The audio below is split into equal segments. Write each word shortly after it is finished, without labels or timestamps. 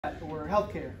that, or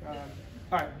healthcare.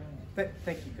 All right,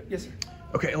 thank you. Yes, sir.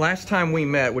 Okay, last time we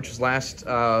met, which was last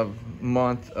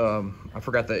month, I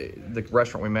forgot the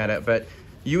restaurant we met at, but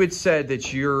you had said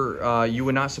that you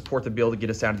would not support the bill to get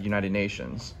us out of the United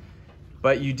Nations.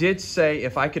 But you did say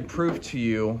if I could prove to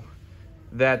you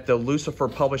that the Lucifer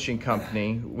Publishing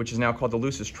Company, which is now called the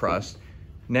Lucis Trust,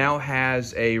 now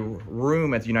has a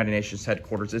room at the United Nations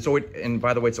headquarters. It's always, and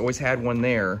by the way, it's always had one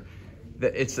there.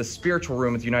 It's a spiritual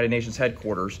room at the United Nations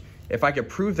headquarters. If I could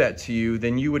prove that to you,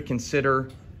 then you would consider,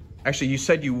 actually you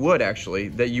said you would actually,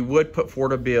 that you would put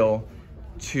forward a bill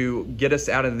to get us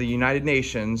out of the United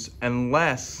Nations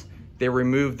unless they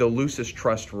remove the Lucis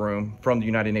Trust room from the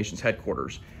United Nations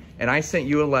headquarters. And I sent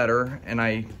you a letter,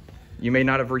 and you may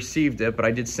not have received it, but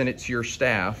I did send it to your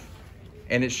staff,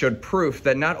 and it showed proof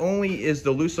that not only is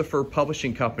the Lucifer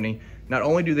Publishing Company, not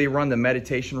only do they run the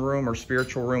meditation room or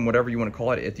spiritual room, whatever you want to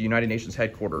call it, at the United Nations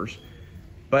headquarters,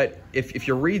 but if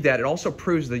you read that, it also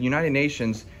proves the United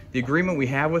Nations, the agreement we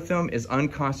have with them is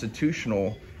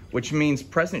unconstitutional, which means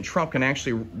President Trump can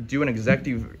actually do an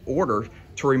executive order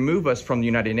to remove us from the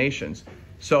United Nations.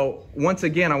 So once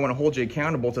again, I want to hold you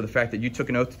accountable to the fact that you took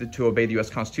an oath to obey the U.S.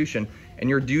 Constitution, and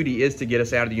your duty is to get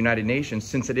us out of the United Nations,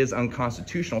 since it is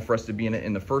unconstitutional for us to be in it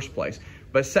in the first place.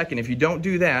 But second, if you don't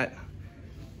do that,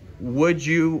 would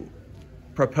you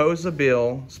propose a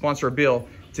bill, sponsor a bill,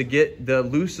 to get the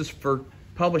Lucifer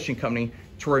Publishing Company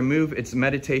to remove its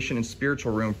meditation and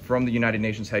spiritual room from the United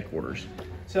Nations headquarters?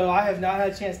 So I have not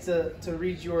had a chance to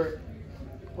read your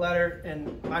letter,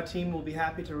 and my team will be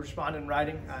happy to respond in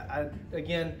writing. I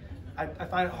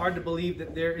find it hard to believe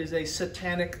that there is a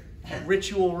satanic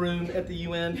ritual room at the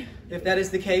UN. If that is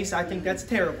the case, I think that's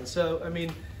terrible. So, I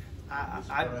mean,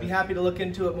 I'd be happy to look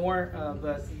into it more,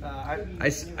 I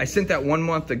sent that 1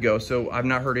 month ago, so I've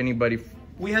not heard anybody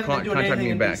we haven't been doing anything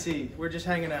in D.C. We're just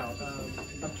hanging out.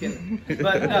 I'm kidding.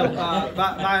 But no,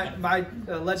 my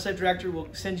legislative director will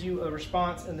send you a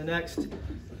response in the next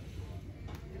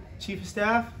Chief of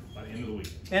Staff. By the end of the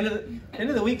week. End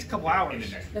of the week's a couple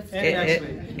hours.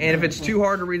 And if it's too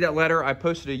hard to read that letter, I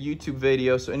posted a YouTube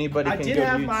video, so anybody can go to YouTube. I did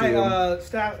have my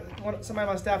staff, somebody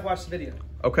on my staff watch the video.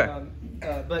 Okay.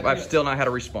 But I've still not had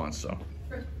a response, so.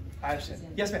 I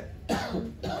understand. Yes,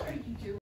 ma'am.